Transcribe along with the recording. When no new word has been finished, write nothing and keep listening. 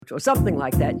boat or something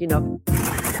like that, you know.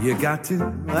 You got to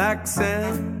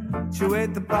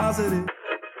accentuate the positive.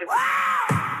 Wow,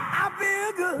 I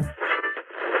feel good.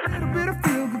 A little bit of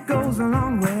feel good goes a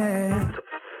long way.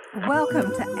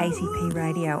 Welcome to ATP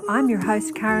Radio. I'm your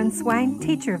host, Karen Swain,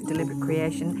 teacher of deliberate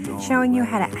creation, showing you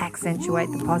how to accentuate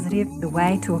the positive, the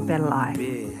way to a better life.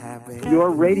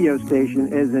 Your radio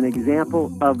station is an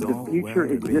example of the future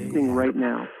existing right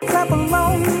now. Clap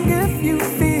along if you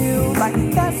feel like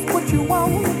that's what you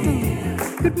want to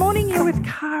do. Good morning, you're with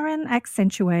Karen,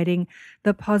 accentuating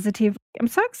the positive. I'm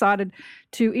so excited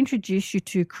to introduce you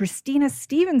to Christina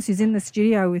Stevens, who's in the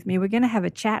studio with me. We're going to have a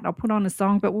chat. I'll put on a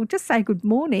song, but we'll just say good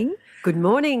morning. Good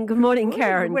morning. Good morning,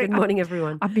 Karen. Good morning,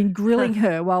 everyone. I've been grilling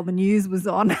her while the news was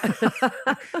on.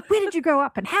 Where did you grow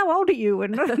up and how old are you?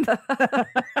 And did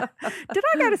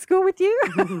I go to school with you?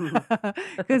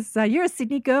 Because you're a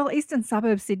Sydney girl, eastern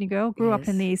suburbs Sydney girl, grew up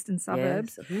in the eastern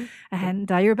suburbs. Yes. And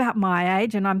you're about my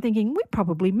age, and I'm thinking we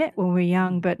probably met when we were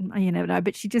young, but you never know.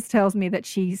 But she just tells me that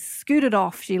she scooted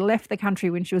off. She left the country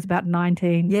when she was about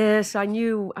 19. Yes, I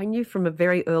knew from a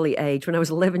very early age. When I was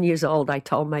 11 years old, I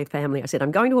told my family, I said,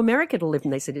 I'm going to America to live.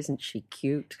 And they said, isn't she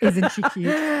cute? Isn't she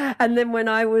cute? And then when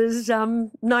I was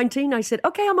 19, I said,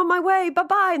 okay, I'm on my way.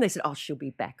 Bye-bye. And they said, oh, she'll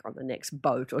be back on the next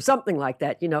boat or something like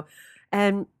that, you know.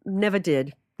 And never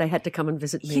did. They had to come and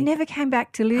visit me. You never came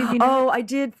back to live? Oh, I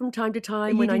did from time to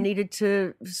time when I needed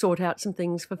to sort out some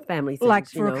things for family things. Like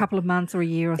for a couple of months or a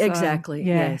year or so? Exactly,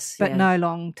 yes. But no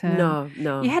long term?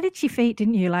 No. You had itchy feet,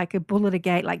 didn't you? Like a bull at a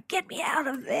gate, like, get me out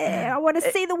of there. I want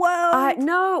to see the world.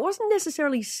 No, it wasn't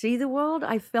necessarily see the world.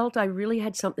 I felt I really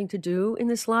had something to do in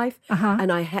this life,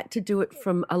 and I had to do it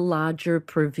from a larger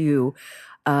purview.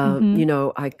 You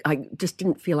know, I just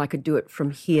didn't feel I could do it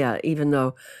from here, even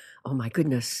though, oh my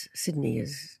goodness, Sydney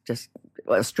is just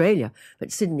Australia,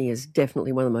 but Sydney is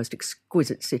definitely one of the most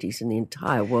exquisite cities in the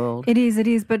entire world. It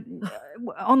is, but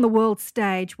on the world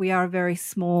stage, we are a very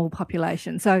small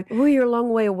population. So we're a long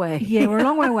way away. Yeah, we're a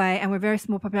long way away, and we're a very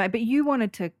small population. But you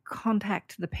wanted to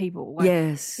contact the people, like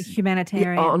yes,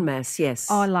 humanitarian, en masse,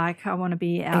 yes. I want to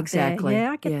be out exactly. there.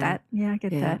 Yeah, I get that. Yeah, I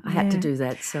get that. I had to do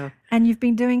that. So. And you've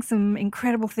been doing some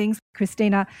incredible things.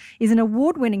 Christina is an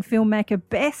award-winning filmmaker,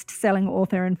 best-selling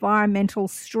author, environmental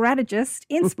strategist,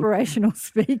 inspirational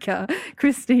speaker.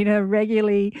 Christina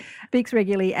speaks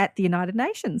regularly at the United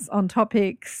Nations on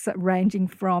topics ranging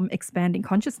from expanding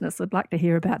consciousness. I'd like to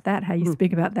hear about that, how you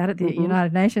speak about that at the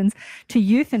United Nations, to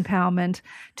youth empowerment,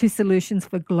 to solutions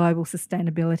for global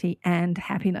sustainability and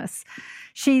happiness.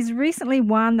 She's recently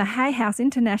won the Hay House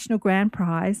International Grand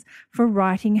Prize for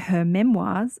writing her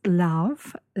memoirs,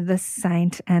 Love, the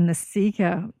Saint and the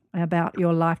Seeker, about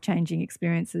your life-changing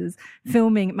experiences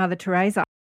filming Mother Teresa.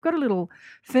 Got a little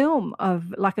film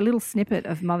of, like a little snippet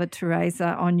of Mother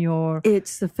Teresa on your...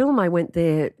 It's the film I went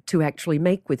there to actually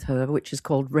make with her, which is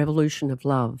called Revolution of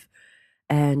Love.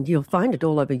 And you'll find it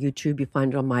all over YouTube. You'll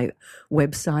find it on my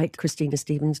website,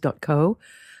 christinastevens.co.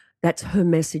 That's her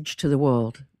message to the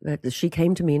world. That she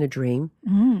came to me in a dream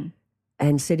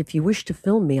and said, if you wish to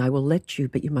film me, I will let you,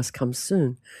 but you must come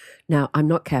soon. Now, I'm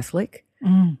not Catholic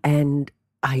and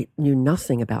I knew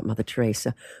nothing about Mother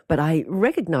Teresa, but I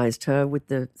recognized her with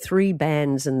the 3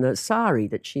 bands and the sari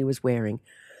that she was wearing.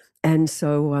 And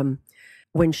so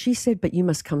when she said, but you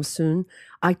must come soon,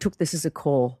 I took this as a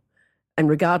call. And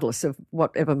regardless of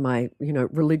whatever my,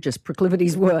 religious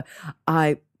proclivities were,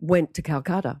 I went to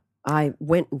Calcutta. I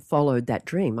went and followed that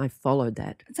dream. I followed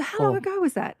that. So how long ago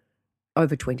was that?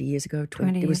 Over 20 years ago.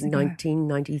 It was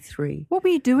 1993. What were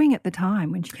you doing at the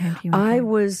time when she came to you? I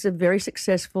was a very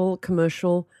successful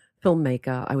commercial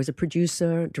filmmaker. I was a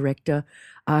producer, director.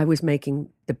 I was making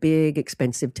the big,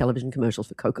 expensive television commercials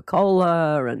for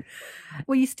Coca-Cola. And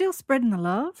were you still spreading the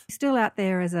love? Still out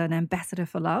there as an ambassador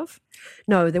for love?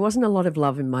 No, there wasn't a lot of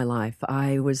love in my life.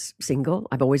 I was single.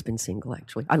 I've always been single,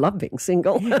 actually. I love being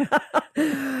single.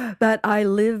 But I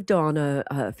lived on a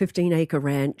 15-acre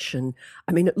ranch, and,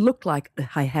 it looked like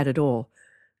I had it all.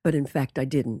 But, in fact, I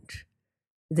didn't.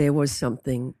 There was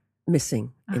something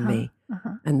missing in me.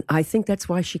 And I think that's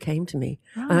why she came to me.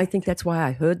 Right. And I think that's why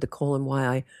I heard the call and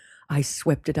why I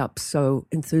swept it up so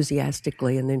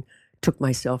enthusiastically and then took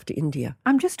myself to India.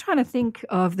 I'm just trying to think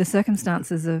of the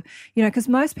circumstances of, because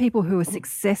most people who are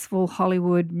successful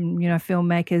Hollywood,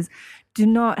 filmmakers do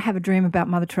not have a dream about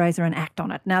Mother Teresa and act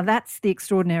on it. Now, that's the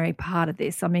extraordinary part of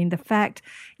this. I mean, the fact,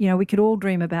 we could all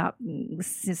dream about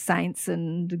saints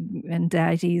and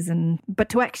deities, but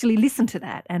to actually listen to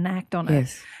that and act on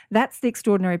it, that's the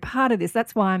extraordinary part of this.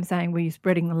 That's why I'm saying, were you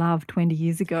spreading the love 20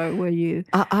 years ago? Were you?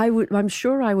 I'm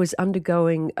sure I was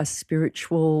undergoing a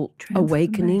spiritual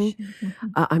awakening.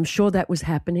 I'm sure that was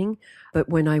happening. But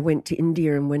when I went to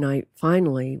India and when I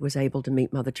finally was able to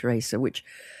meet Mother Teresa, which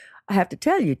I have to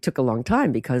tell you, took a long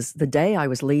time, because the day I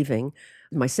was leaving,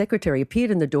 my secretary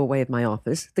appeared in the doorway of my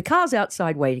office. The car's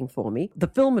outside waiting for me. The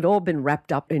film had all been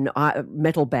wrapped up in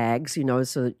metal bags,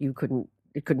 so that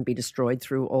it couldn't be destroyed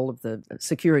through all of the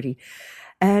security.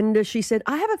 And she said,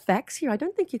 I have a fax here. I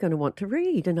don't think you're going to want to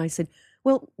read. And I said,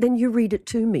 well, then you read it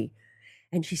to me.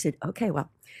 And she said, okay,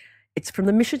 well, it's from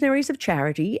the Missionaries of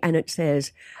Charity, and it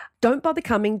says, don't bother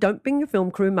coming. Don't bring your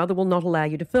film crew. Mother will not allow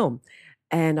you to film.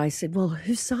 And I said, well,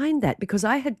 who signed that? Because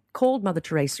I had called Mother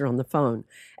Teresa on the phone,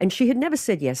 and she had never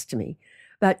said yes to me.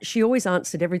 But she always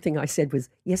answered everything I said with,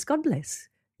 yes, God bless.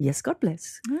 Yes, God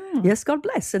bless. Yes, God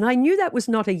bless. And I knew that was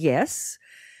not a yes,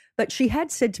 but she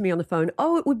had said to me on the phone,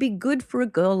 oh, it would be good for a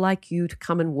girl like you to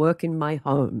come and work in my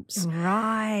homes.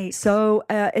 Right. So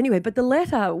anyway, but the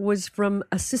letter was from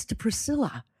a Sister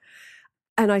Priscilla.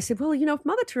 And I said, well, if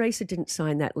Mother Teresa didn't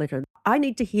sign that letter, I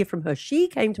need to hear from her. She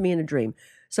came to me in a dream.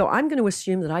 So I'm going to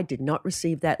assume that I did not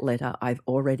receive that letter. I've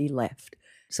already left.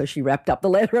 So she wrapped up the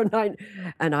letter,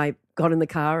 and I got in the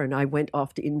car and I went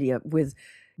off to India with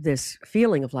this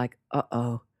feeling of like,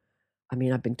 uh-oh. I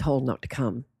mean, I've been told not to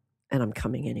come, and I'm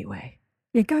coming anyway.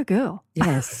 Yeah, go girl.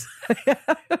 Yes.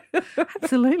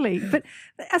 Absolutely. But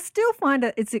I still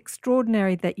find it's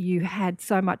extraordinary that you had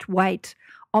so much weight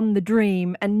on the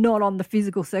dream and not on the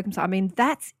physical circumstance. I mean,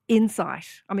 that's insight.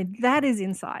 I mean, that is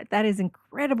insight. That is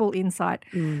incredible insight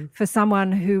for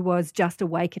someone who was just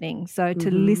awakening. So to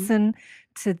listen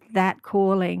to that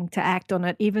calling, to act on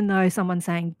it, even though someone's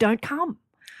saying, don't come.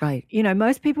 Right.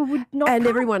 Most people would not And come.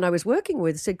 Everyone I was working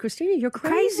with said, Christina, you're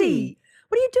crazy.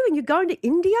 What are you doing? You're going to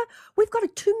India? We've got a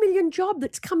 2 million job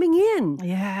that's coming in.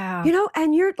 Yeah.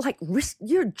 And you're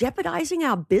you're jeopardizing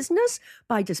our business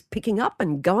by just picking up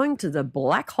and going to the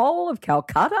black hole of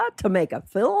Calcutta to make a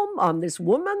film on this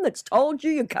woman that's told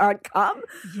you can't come.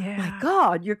 Yeah. My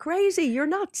God, you're crazy. You're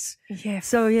nuts. Yeah.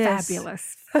 So, yes.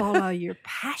 Fabulous. Follow your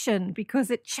passion, because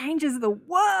it changes the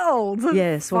world.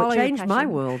 Yes. Well, Follow it your changed my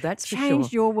passion. world. That's for sure.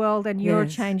 Changed your world, and you're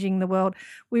Yes. changing the world.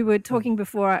 We were talking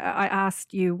before. I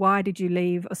asked you, why did you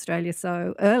leave Australia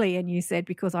so early? And you said,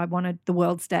 because I wanted the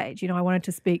world stage. I wanted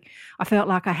to speak. I felt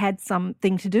like I had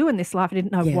something to do in this life. I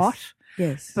didn't know what.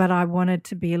 Yes. But I wanted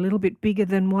to be a little bit bigger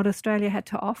than what Australia had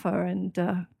to offer, and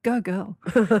go girl.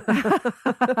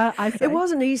 I say. It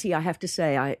wasn't easy, I have to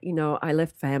say. I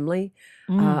left family.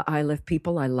 I left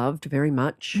people I loved very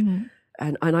much.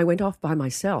 And I went off by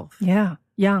myself. Yeah.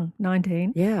 Young,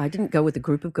 19. Yeah, I didn't go with a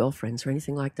group of girlfriends or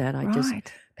anything like that. I just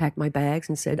Right. packed my bags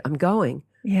and said, I'm going.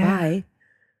 Yeah. Bye.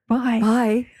 Bye.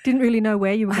 Bye. Didn't really know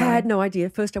where you were I going. had no idea.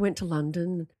 First, I went to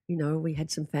London. We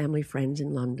had some family friends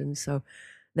in London, so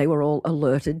they were all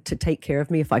alerted to take care of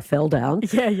me if I fell down.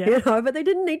 Yeah. But they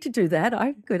didn't need to do that.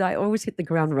 I always hit the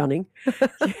ground running.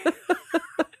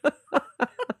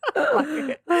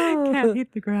 Can't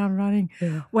hit the ground running.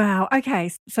 Yeah. Wow.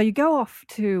 Okay. So you go off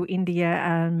to India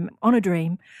on a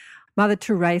dream. Mother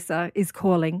Teresa is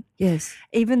calling, Yes.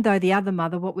 even though the other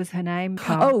mother, what was her name?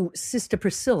 Oh, Sister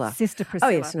Priscilla. Sister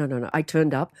Priscilla. Oh, yes. No. I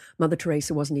turned up. Mother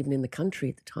Teresa wasn't even in the country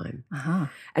at the time. Uh-huh.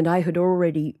 And I had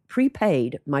already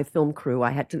prepaid my film crew.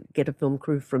 I had to get a film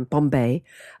crew from Bombay.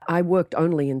 I worked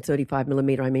only in 35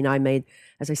 millimeter. I mean, I made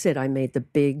the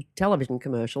big television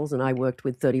commercials, and I worked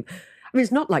with 30. I mean,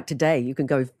 it's not like today. You can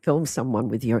go film someone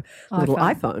with your little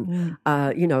iPhone.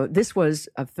 This was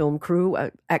a film crew,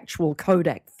 an actual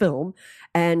Kodak film,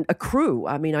 and a crew.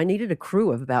 I mean, I needed a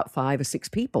crew of about 5 or 6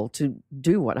 people to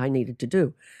do what I needed to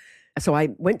do. So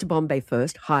I went to Bombay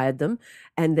first, hired them,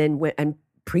 and then went and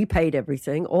prepaid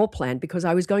everything, all planned, because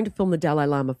I was going to film the Dalai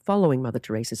Lama following Mother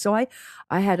Teresa. So I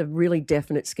had a really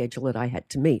definite schedule that I had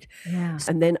to meet. Yeah.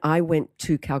 And then I went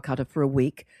to Calcutta for a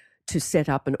week to set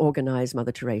up and organize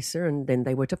Mother Teresa, and then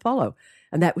they were to follow.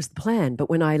 And that was the plan. But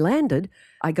when I landed,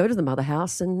 I go to the Mother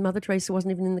House, and Mother Teresa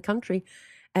wasn't even in the country.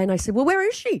 And I said, well, where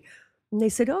is she? And they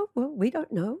said, oh, well, we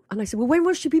don't know. And I said, well, when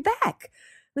will she be back?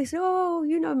 And they said, oh,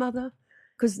 Mother,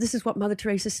 because this is what Mother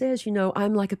Teresa says,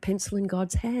 I'm like a pencil in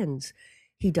God's hands.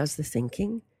 He does the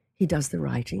thinking. He does the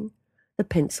writing. The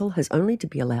pencil has only to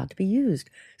be allowed to be used.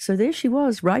 So there she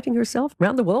was, writing herself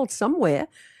around the world somewhere.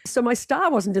 So my star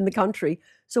wasn't in the country.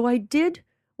 So I did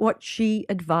what she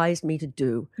advised me to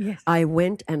do. Yes. I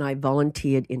went and I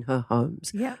volunteered in her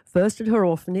homes. Yeah. First at her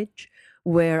orphanage,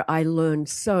 where I learned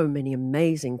so many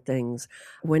amazing things.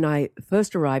 When I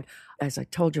first arrived, as I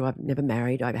told you, I've never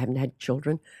married, I haven't had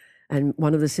children, and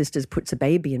one of the sisters puts a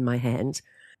baby in my hands,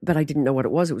 but I didn't know what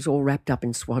it was. It was all wrapped up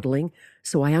in swaddling.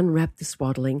 So I unwrapped the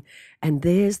swaddling, and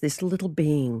there's this little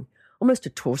being, almost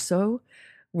a torso,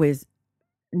 with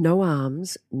no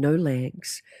arms, no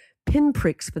legs,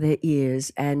 pinpricks for their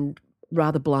ears, and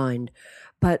rather blind.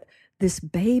 But this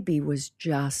baby was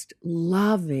just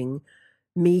loving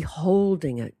me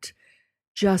holding it,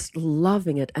 just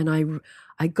loving it. And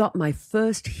I got my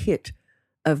first hit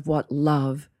of what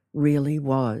love really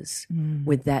was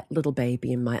with that little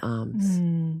baby in my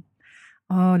arms.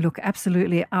 Oh, look,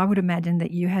 absolutely. I would imagine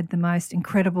that you had the most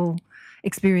incredible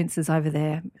experiences over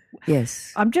there.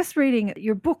 Yes. I'm just reading,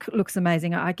 your book looks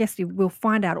amazing. I guess we'll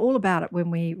find out all about it when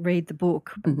we read the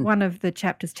book. One of the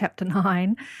chapters, chapter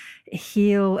 9,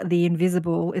 Heal the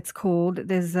Invisible, it's called.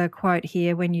 There's a quote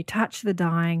here, when you touch the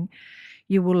dying,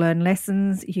 you will learn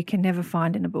lessons you can never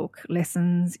find in a book,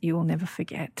 lessons you will never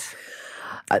forget.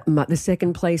 The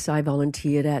second place I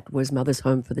volunteered at was Mother's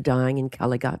Home for the Dying in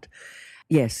Calicut.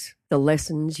 Yes, the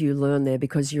lessons you learn there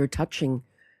because you're touching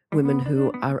women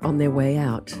who are on their way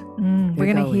out.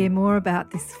 We're going to hear more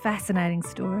about this fascinating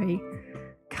story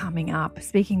coming up.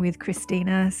 Speaking with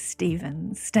Christina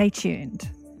Stephens. Stay tuned.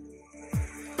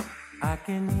 I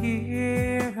can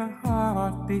hear her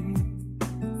heartbeat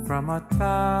from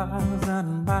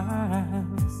 1,000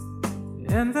 miles,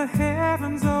 and the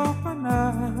heavens open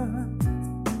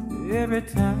up every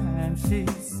time she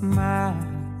smiles.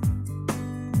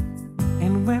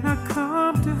 And when I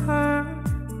come to her,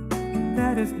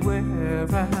 that is where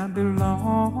I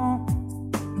belong,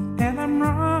 and I'm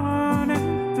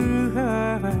running through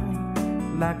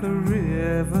her like a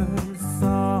river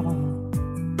song.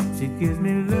 She gives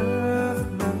me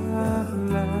love, love,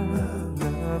 love,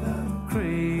 love,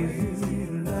 crazy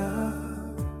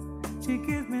love. She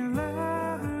gives me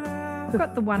love, love. We've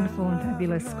got the wonderful and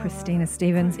fabulous Christina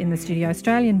Stephens in the studio,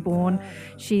 Australian-born.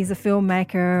 She's a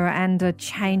filmmaker and a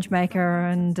change maker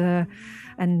and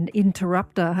an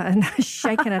interrupter and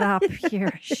shaking it up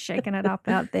here, shaking it up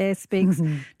out there, speaks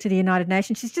to the United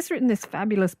Nations. She's just written this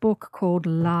fabulous book called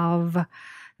Love,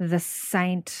 the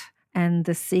Saint and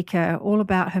the Seeker, all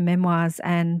about her memoirs.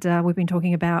 And we've been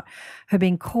talking about her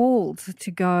being called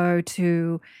to go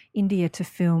to India to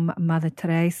film Mother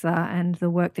Teresa and the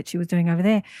work that she was doing over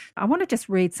there. I want to just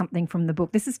read something from the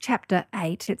book. This is chapter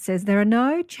 8. It says, there are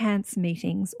no chance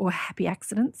meetings or happy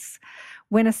accidents.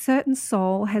 When a certain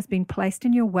soul has been placed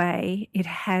in your way, it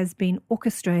has been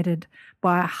orchestrated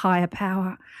by a higher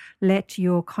power. Let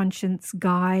your conscience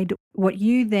guide what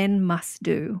you then must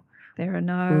do. There are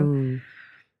no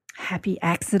happy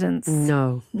accidents.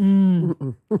 No.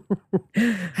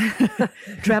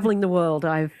 Traveling the world,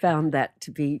 I've found that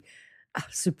to be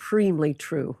supremely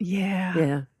true.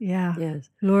 Yeah. Yes.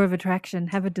 Law of attraction,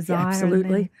 have a desire. Yeah,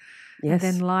 absolutely. And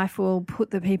then life will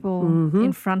put the people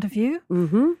in front of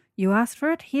you. You asked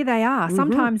for it, here they are.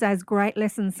 Sometimes as great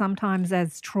lessons, sometimes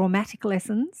as traumatic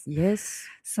lessons. Yes.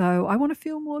 So I want to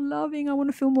feel more loving. I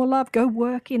want to feel more love. Go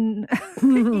work in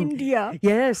India.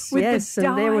 Yes, with yes. the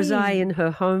And there was I dying. in her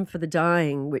home for the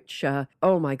dying, which,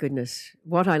 oh my goodness,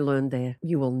 what I learned there,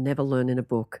 you will never learn in a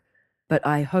book. But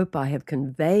I hope I have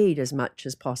conveyed as much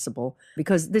as possible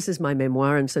because this is my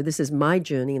memoir, and so this is my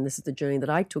journey, and this is the journey that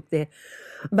I took there.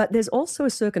 But there's also a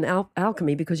certain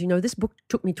alchemy because, you know, this book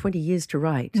took me 20 years to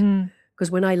write because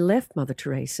when I left Mother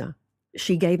Teresa,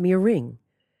 she gave me a ring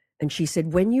and she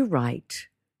said, when you write,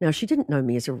 now she didn't know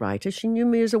me as a writer, she knew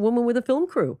me as a woman with a film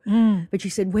crew, but she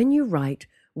said, when you write,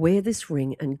 wear this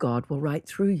ring and God will write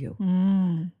through you.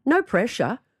 No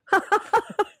pressure.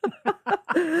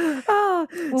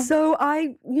 So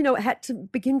I, had to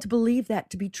begin to believe that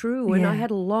to be true. And I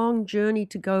had a long journey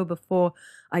to go before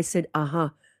I said,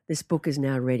 this book is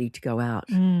now ready to go out.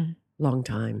 Long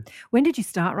time. When did you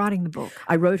start writing the book?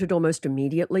 I wrote it almost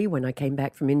immediately when I came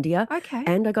back from India. Okay.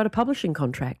 And I got a publishing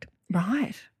contract.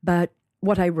 Right. But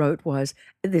what I wrote was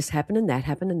this happened and that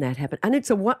happened and that happened. And it's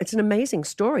an amazing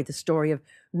story, the story of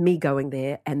me going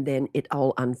there and then it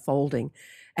all unfolding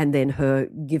and then her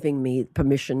giving me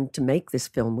permission to make this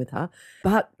film with her.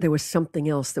 But there was something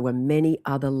else. There were many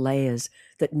other layers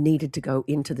that needed to go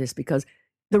into this because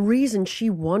the reason she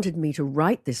wanted me to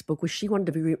write this book was she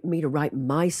wanted me to write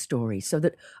my story so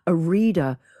that a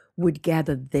reader would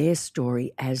gather their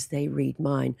story as they read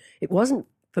mine. It wasn't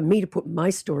for me to put my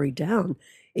story down.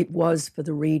 It was for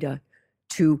the reader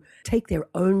to take their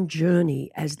own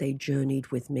journey as they journeyed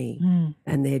with me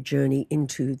and their journey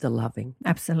into the loving.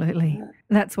 Absolutely.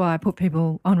 That's why I put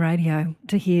people on radio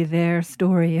to hear their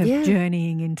story of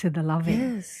journeying into the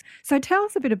loving. Yes. So tell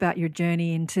us a bit about your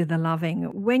journey into the loving.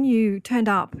 When you turned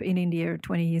up in India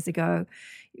 20 years ago,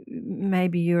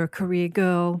 maybe you're a career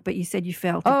girl, but you said you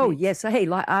felt Yes. Hey,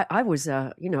 I was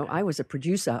I was a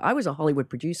producer. I was a Hollywood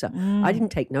producer. I didn't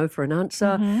take no for an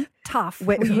answer. Tough.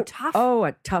 Were you tough? Oh,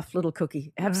 a tough little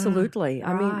cookie. Absolutely.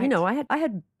 I mean, I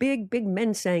had big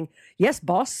men saying, "Yes,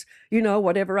 boss."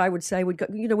 Whatever I would say would go.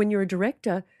 When you're a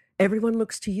director, everyone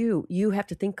looks to you. You have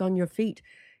to think on your feet.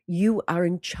 You are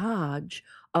in charge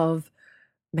of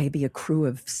maybe a crew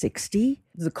of 60.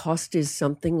 The cost is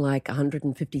something like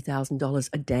 $150,000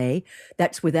 a day.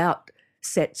 That's without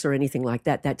sets or anything like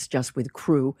that. That's just with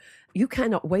crew. You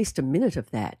cannot waste a minute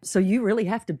of that. So you really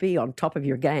have to be on top of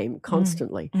your game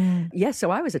constantly. Yes,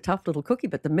 so I was a tough little cookie,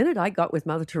 but the minute I got with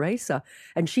Mother Teresa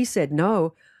and she said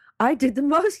no, I did the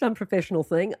most unprofessional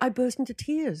thing. I burst into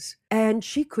tears. And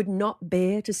she could not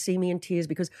bear to see me in tears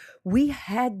because we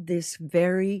had this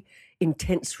very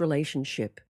intense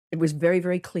relationship. It was very,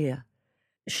 very clear.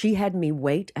 She had me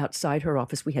wait outside her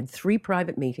office. We had 3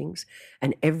 private meetings,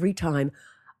 and every time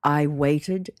I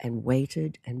waited and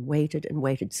waited and waited and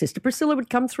waited. Sister Priscilla would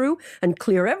come through and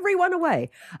clear everyone away.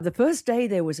 The first day,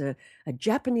 there was a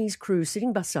Japanese crew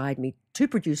sitting beside me, 2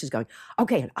 producers going,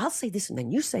 okay, and I'll say this and then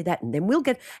you say that and then we'll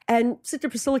get... And Sister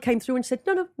Priscilla came through and said,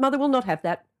 no, Mother will not have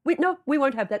that. We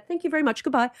won't have that. Thank you very much.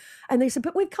 Goodbye. And they said,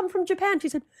 but we've come from Japan. She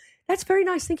said, that's very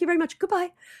nice. Thank you very much.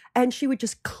 Goodbye. And she would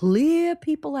just clear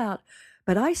people out.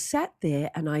 But I sat there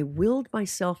and I willed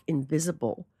myself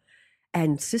invisible.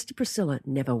 And Sister Priscilla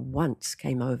never once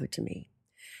came over to me.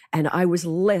 And I was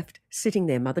left sitting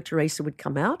there. Mother Teresa would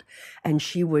come out and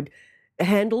she would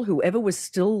handle whoever was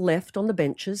still left on the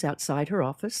benches outside her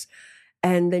office.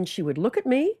 And then she would look at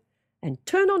me and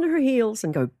turn on her heels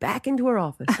and go back into her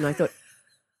office. And I thought,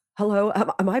 hello,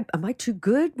 am I too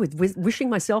good with wishing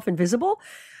myself invisible?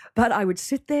 But I would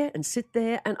sit there,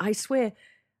 and I swear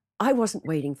I wasn't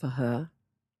waiting for her.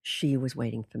 She was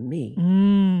waiting for me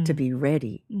to be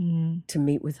ready to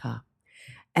meet with her.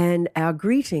 And our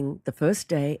greeting the first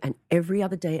day and every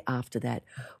other day after that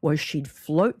was she'd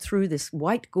float through this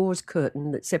white gauze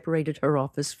curtain that separated her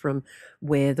office from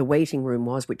where the waiting room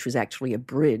was, which was actually a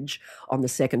bridge on the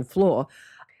 2nd floor.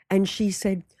 And she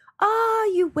said,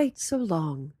 you wait so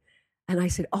long. And I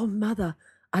said, oh, Mother,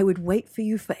 I would wait for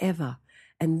you forever.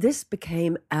 And this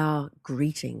became our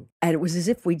greeting. And it was as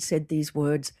if we'd said these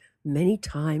words many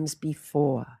times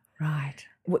before. Right.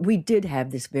 We did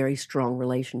have this very strong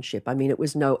relationship. I mean, it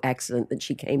was no accident that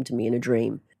she came to me in a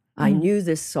dream. I knew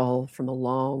this soul from a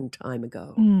long time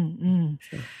ago.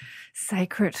 Sure.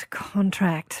 Sacred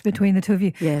contract between the two of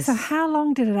you. Yes. So how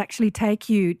long did it actually take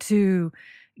you to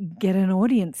get an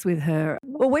audience with her?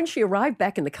 Well, when she arrived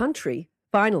back in the country,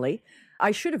 finally,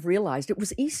 I should have realized it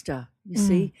was Easter, you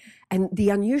see. And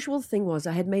the unusual thing was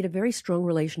I had made a very strong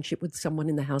relationship with someone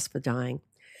in the house for dying,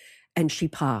 and she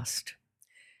passed.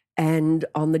 And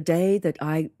on the day that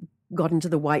I got into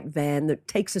the white van that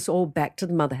takes us all back to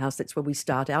the mother house, that's where we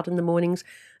start out in the mornings.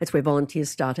 That's where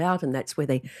volunteers start out, and that's where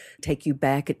they take you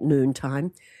back at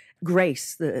noontime.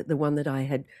 Grace, the one that I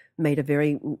had made a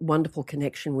very wonderful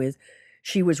connection with,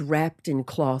 she was wrapped in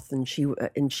cloth and she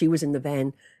was in the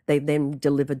van. They then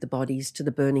delivered the bodies to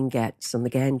the burning ghats on the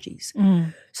Ganges.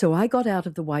 So I got out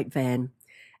of the white van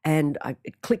and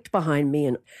it clicked behind me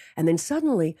and then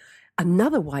suddenly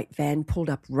another white van pulled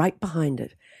up right behind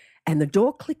it and the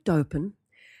door clicked open.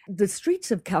 The streets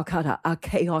of Calcutta are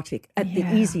chaotic at the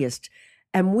easiest,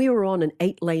 and we were on an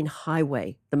 8-lane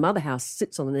highway. The mother house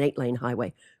sits on an 8-lane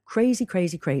highway. Crazy,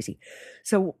 crazy, crazy.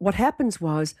 So what happens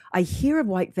was I hear a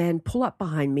white van pull up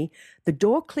behind me, the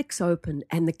door clicks open,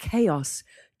 and the chaos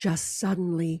just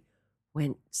suddenly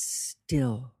went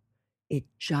still. It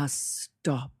just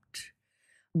stopped.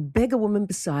 Beggar woman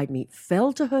beside me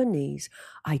fell to her knees.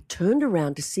 I turned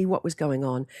around to see what was going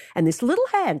on, and this little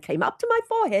hand came up to my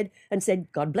forehead and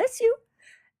said, God bless you.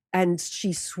 And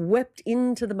she swept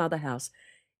into the mother house.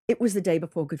 It was the day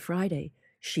before Good Friday.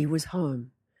 She was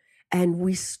home. And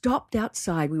we stopped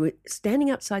outside. We were standing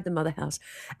outside the mother house,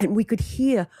 and we could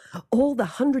hear all the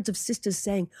hundreds of sisters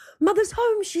saying, Mother's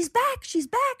home, she's back, she's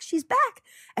back, she's back.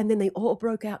 And then they all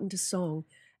broke out into song.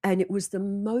 And it was the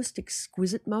most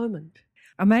exquisite moment.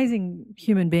 Amazing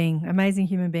human being.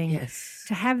 Yes.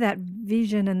 To have that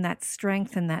vision and that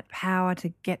strength and that power to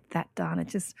get that done.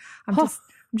 I'm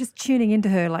just tuning into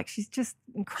her like she's just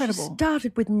incredible. She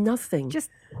started with nothing.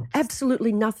 Just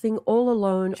absolutely nothing, all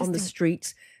alone on the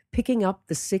streets, picking up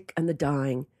the sick and the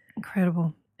dying.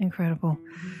 Incredible. Incredible.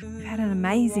 You've had an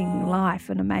amazing life,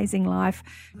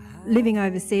 living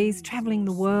overseas, travelling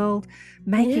the world,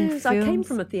 making Yes, films. I came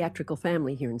from a theatrical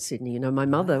family here in Sydney. You know, my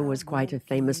mother was quite a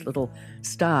famous little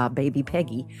star, Baby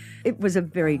Peggy. It was a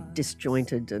very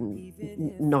disjointed and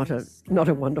not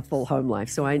a wonderful home life,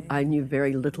 so I knew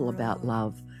very little about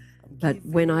love. But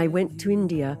when I went to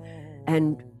India,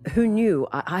 and who knew,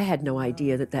 I had no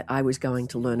idea that I was going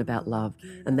to learn about love,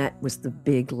 and that was the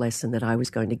big lesson that I was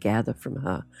going to gather from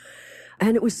her.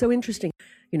 And it was so interesting.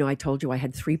 You know, I told you I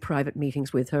had 3 private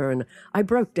meetings with her, and I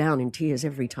broke down in tears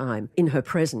every time in her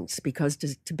presence, because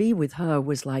to be with her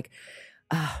was like,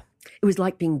 it was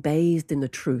like being bathed in the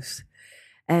truth.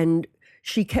 And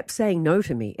she kept saying no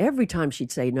to me. Every time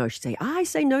she'd say no, she'd say, I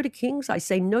say no to kings, I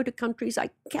say no to countries, I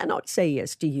cannot say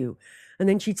yes to you. And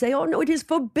then she'd say, oh, no, it is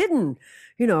forbidden.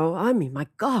 You know, I mean, my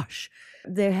gosh.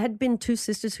 There had been 2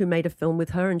 sisters who made a film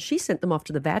with her, and she sent them off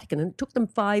to the Vatican, and it took them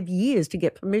 5 years to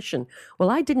get permission. Well,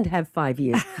 I didn't have 5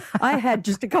 years. I had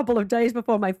just a couple of days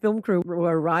before my film crew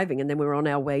were arriving, and then we were on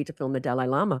our way to film the Dalai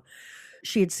Lama.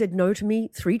 She had said no to me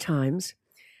 3 times,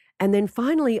 and then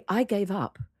finally I gave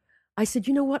up. I said,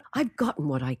 you know what? I've gotten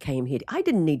what I came here to. I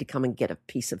didn't need to come and get a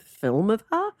piece of film of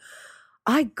her.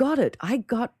 I got it. I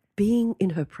got being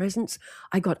in her presence.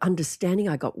 I got understanding.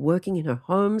 I got working in her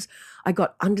homes. I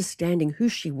got understanding who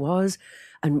she was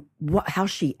and how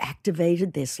she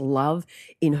activated this love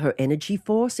in her energy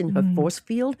force, in her force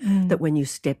field, that when you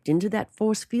stepped into that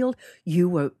force field, you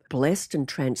were blessed and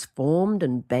transformed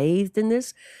and bathed in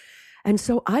this. And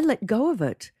so I let go of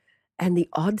it. And the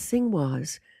odd thing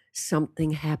was,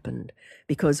 something happened,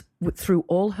 because through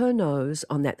all her no's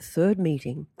on that 3rd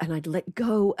meeting, and I'd let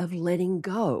go of letting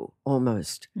go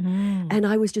almost. And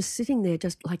I was just sitting there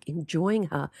just like enjoying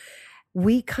her.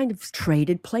 We kind of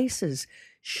traded places.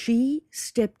 She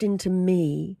stepped into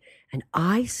me and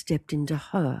I stepped into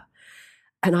her.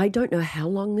 And I don't know how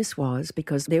long this was,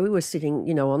 because there we were sitting,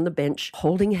 you know, on the bench,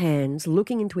 holding hands,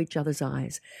 looking into each other's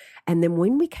eyes. And then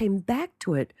when we came back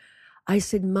to it, I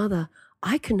said, Mother,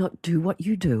 I cannot do what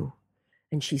you do.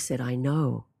 And she said, I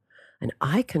know. And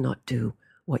I cannot do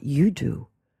what you do.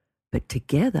 But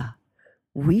together,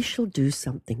 we shall do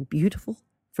something beautiful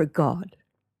for God.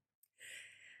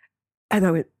 And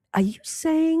I went, are you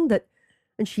saying that?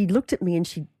 And she looked at me and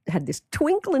she had this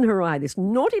twinkle in her eye, this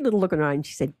naughty little look in her eye. And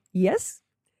she said, yes.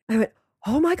 I went,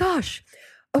 oh my gosh.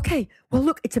 Okay, well,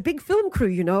 look, it's a big film crew,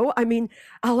 you know. I mean,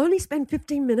 I'll only spend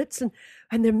 15 minutes and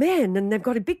they're men and they've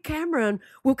got a big camera and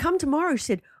we'll come tomorrow. She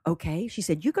said, okay. She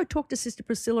said, you go talk to Sister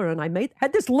Priscilla. And I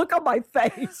had this look on my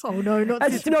face. Oh, no, not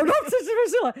Sister No, not Sister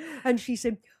Priscilla. And she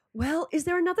said, well, is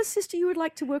there another sister you would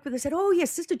like to work with? I said, oh, yes,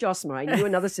 Sister Josma. I knew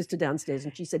another sister downstairs.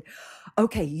 And she said,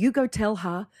 okay, you go tell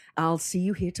her I'll see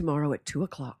you here tomorrow at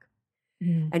 2:00.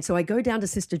 And so I go down to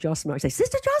Sister Josma. I say,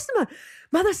 Sister Josma,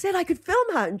 Mother said I could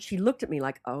film her. And she looked at me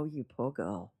like, oh, you poor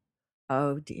girl.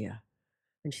 Oh, dear.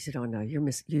 And she said, oh, no, you've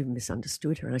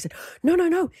misunderstood her. And I said,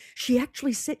 no. She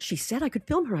said I could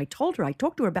film her. I told her. I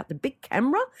talked to her about the big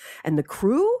camera and the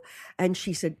crew. And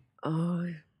she said, oh,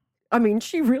 I mean,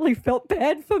 she really felt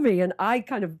bad for me. And I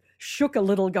kind of shook a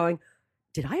little going,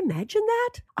 did I imagine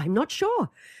that? I'm not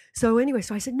sure. So anyway,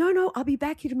 so I said, no, I'll be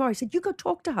back here tomorrow. I said, you go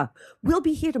talk to her. We'll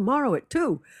be here tomorrow at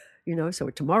 2:00. You know, so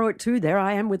tomorrow at 2:00, there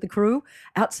I am with the crew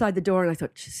outside the door. And I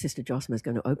thought, Sister Josma is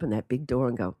going to open that big door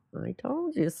and go, I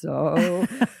told you so.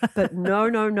 But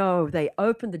no. They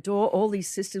opened the door. All these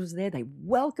sisters were there. They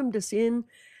welcomed us in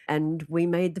and we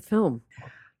made the film.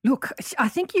 Look, I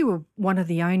think you were one of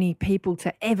the only people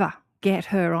to ever get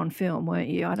her on film, weren't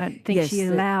you? I don't think she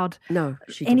allowed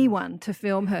anyone to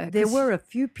film her. There were a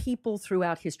few people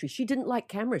throughout history. She didn't like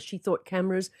cameras. She thought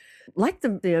cameras, like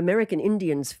the American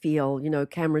Indians feel, you know,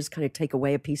 cameras kind of take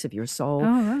away a piece of your soul.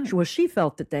 Oh, right. Well, she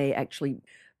felt that they actually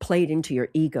played into your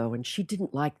ego, and she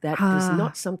didn't like that. It was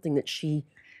not something that she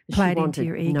played wanted. into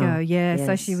your ego, No. yeah. Yes.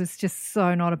 So she was just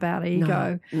so not about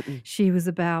ego. No. She was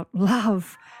about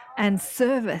love and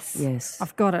service. Yes.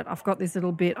 I've got it. I've got this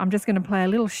little bit. I'm just going to play a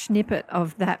little snippet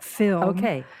of that film.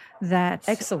 Okay. That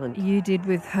Excellent. you did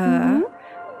with her.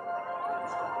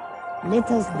 Let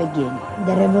us begin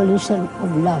the revolution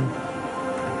of love.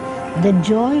 The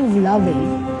joy of loving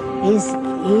is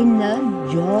in the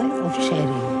joy of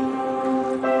sharing.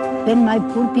 When my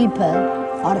poor people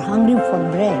are hungry for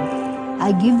bread,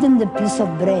 I give them the piece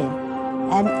of bread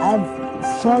and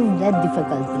I've solved that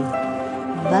difficulty.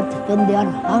 But when they are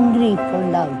hungry for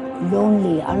love,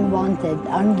 lonely, unwanted,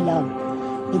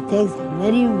 unloved, it takes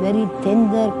very, very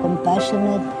tender,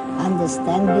 compassionate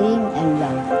understanding and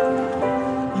love.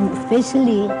 And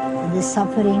especially the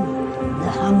suffering,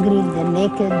 the hungry, the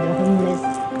naked, the homeless,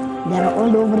 they are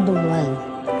all over the world.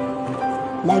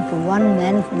 like one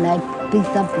man whom I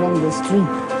picked up from the street.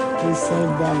 He said,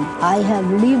 I have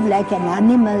lived like an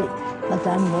animal, but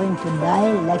I'm going to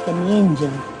die like an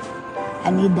angel.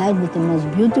 And he died with the most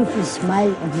beautiful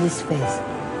smile on his face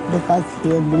because he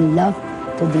had been loved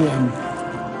to the end.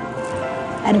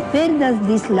 And where does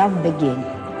this love begin?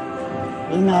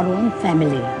 In our own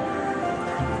family.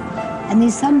 And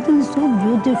it's something so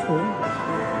beautiful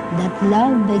that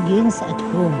love begins at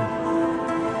home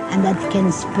and that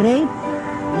can spread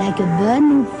like a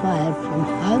burning fire from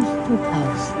house to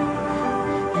house.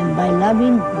 And by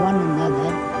loving one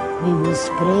another, we will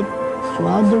spread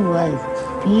throughout the world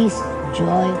peace,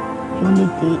 joy,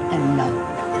 unity, and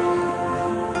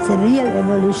love. It's a real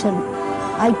revolution.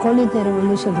 I call it a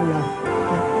revolution of love.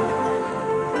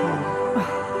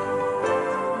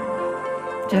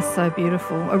 Just so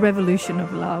beautiful. A revolution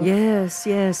of love. Yes,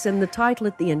 yes. And the title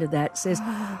at the end of that says,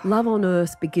 Love on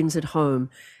earth begins at home,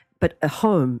 but a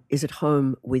home is at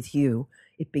home with you.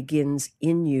 It begins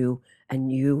in you,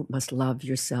 and you must love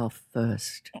yourself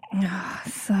first. Oh,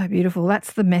 so beautiful.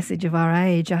 That's the message of our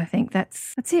age, I think.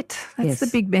 That's it. That's Yes. the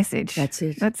big message. That's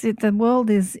it. That's it. The world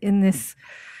is in this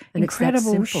And it's that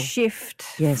incredible simple. shift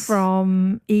Yes.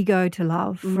 from ego to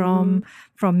love, from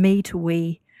me to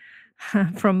we,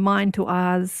 from mine to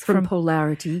ours, From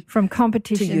polarity. from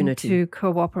competition to unity. to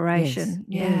cooperation.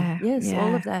 Yes. Yeah. Yes,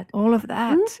 all of that. All of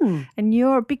that. Mm. And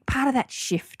you're a big part of that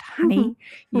shift, honey.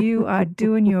 You are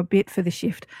doing your bit for the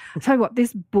shift. I'll tell you what,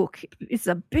 this book, it's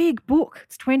a big book.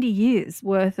 It's 20 years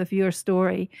worth of your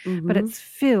story, but it's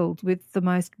filled with the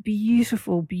most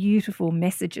beautiful, beautiful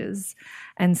messages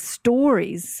and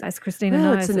stories, as Christina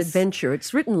Well, knows. it's an adventure.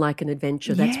 It's written like an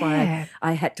adventure. That's Yeah. why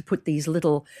I had to put these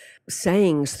little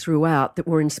sayings throughout that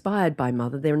were inspired by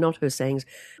Mother. They're not her sayings.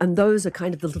 And those are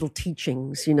kind of the little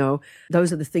teachings, you know.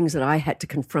 Those are the things that I had to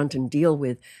confront and deal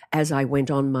with as I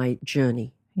went on my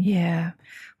journey. Yeah.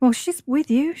 Well, she's with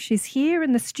you. She's here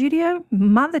in the studio.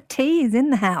 Mother T is in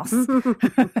the house.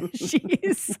 She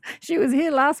is. She was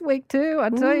here last week too. I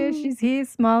tell you, she's here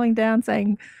smiling down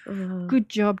saying, good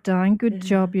job, darling. Good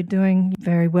job. You're doing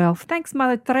very well. Thanks,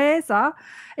 Mother Teresa.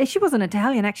 She wasn't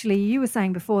Italian, actually. You were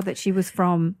saying before that she was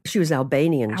from She was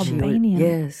Albanian. Albanian.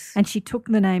 Yes. And she took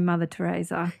the name Mother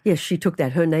Teresa. Yes, she took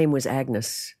that. Her name was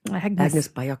Agnes. Agnes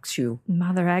Bioxiu.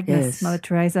 Mother Agnes, Yes. Mother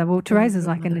Teresa. Well, Teresa's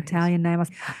like an Italian name.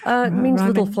 It means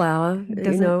little Roman. flower, you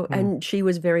Does it? know, and she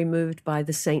was very moved by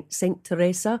the Saint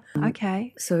Teresa.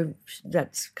 Okay. So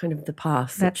that's kind of the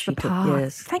path that That's she the took. path.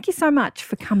 Yes. Thank you so much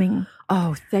for coming.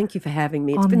 Oh, thank you for having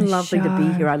me. It's On been the lovely to be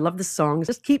show. here. I love the songs.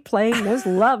 Just keep playing those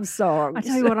love songs. I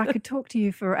tell you what, I could talk to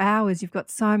you for hours. You've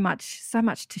got so much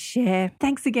to share.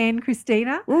 Thanks again,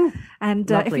 Christina.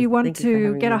 And if lovely. you want Thank you for to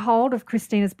having get a me. hold of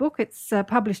Christina's book, it's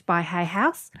published by Hay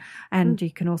House. And you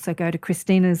can also go to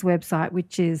Christina's website,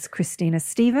 which is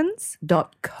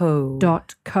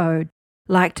christinastevens.co.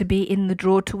 Like to be in the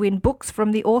draw to win books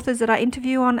from the authors that I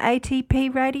interview on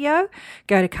ATP Radio?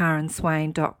 Go to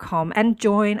karenswain.com and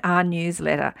join our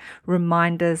newsletter,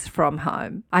 Reminders from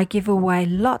Home. I give away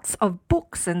lots of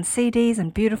books and CDs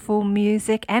and beautiful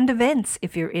music and events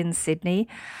if you're in Sydney.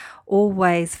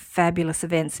 Always fabulous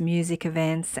events, music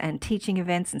events and teaching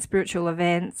events and spiritual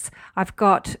events. I've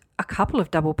got a couple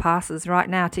of double passes right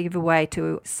now to give away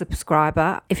to a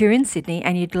subscriber. If you're in Sydney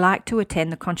and you'd like to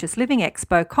attend the Conscious Living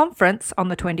Expo conference on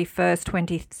the 21st,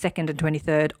 22nd and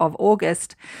 23rd of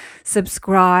August,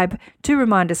 subscribe to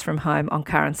Reminders from Home on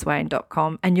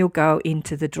karenswain.com and you'll go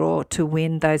into the draw to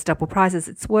win those double prizes.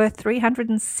 It's worth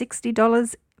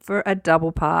 $360 for a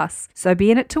double pass. So be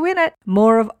in it to win it.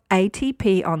 More of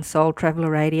ATP on Soul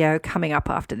Traveller Radio coming up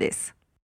after this.